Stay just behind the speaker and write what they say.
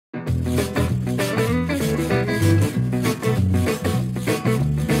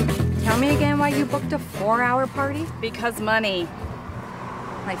why you booked a 4-hour party? Because money.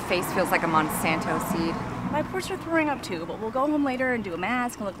 My face feels like a Monsanto seed. My pores are throwing up too, but we'll go home later and do a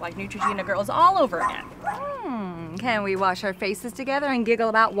mask and look like Neutrogena girls all over again. Can we wash our faces together and giggle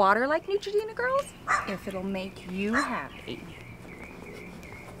about water like Neutrogena girls? If it'll make you happy.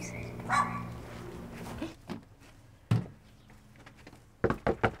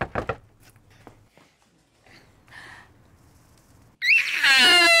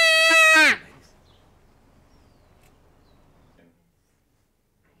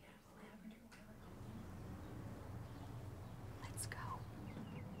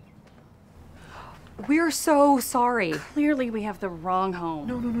 We're so sorry. Clearly we have the wrong home.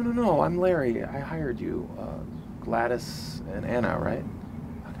 No. I'm Larry. I hired you. Gladys and Anna, right?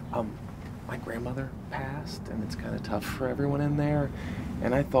 My grandmother passed, and it's kind of tough for everyone in there.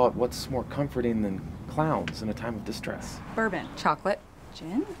 And I thought, what's more comforting than clowns in a time of distress? Bourbon. Chocolate.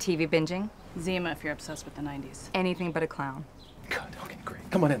 Gin? TV binging. Zima if you're obsessed with the 90s. Anything but a clown. Good. Okay, great.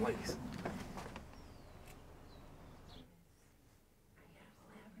 Come on in, ladies.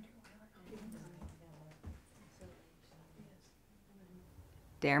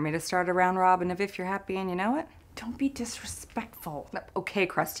 Dare me to start a round robin of if you're happy and you know it? Don't be disrespectful. Okay,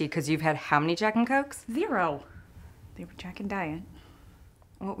 Krusty, because you've had how many Jack and Cokes? 0. They were Jack and Diet.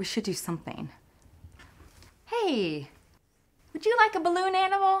 Well, we should do something. Hey, would you like a balloon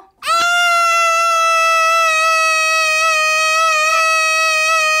animal?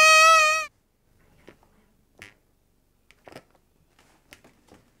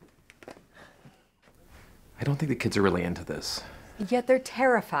 I don't think the kids are really into this. Yet they're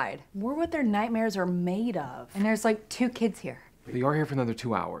terrified. We're what their nightmares are made of. And there's like 2 kids here. But you are here for another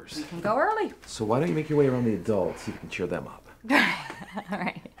 2 hours. You can go early. So why don't you make your way around the adults so you can cheer them up? All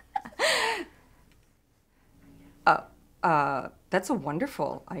right. That's a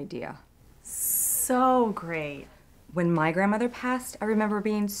wonderful idea. So great. When my grandmother passed, I remember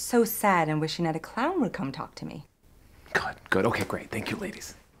being so sad and wishing that a clown would come talk to me. Good. Okay, great. Thank you,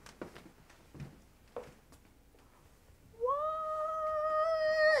 ladies.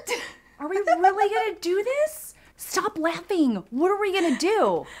 What? Are we really gonna do this? Stop laughing. What are we gonna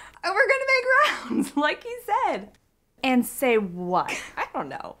do? We're gonna make rounds, like he said. And say what? I don't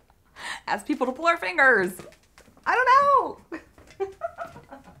know. Ask people to pull our fingers. I don't know.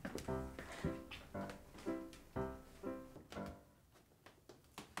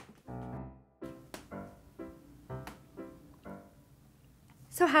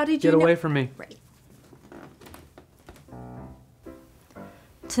 So how did you Get away from me. Right.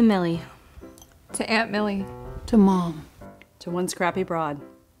 To Millie. To Aunt Millie. To Mom. To one scrappy broad.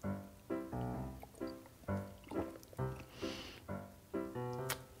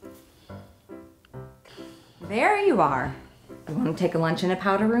 There you are. You want to take a lunch in a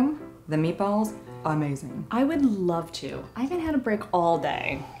powder room? The meatballs? Amazing. I would love to. I haven't had a break all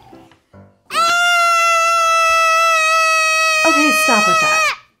day. Okay, stop with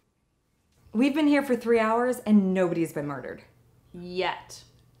that. We've been here for 3 hours and nobody's been murdered. Yet.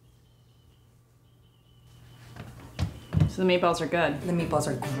 So the meatballs are good. The meatballs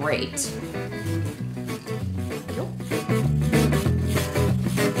are great.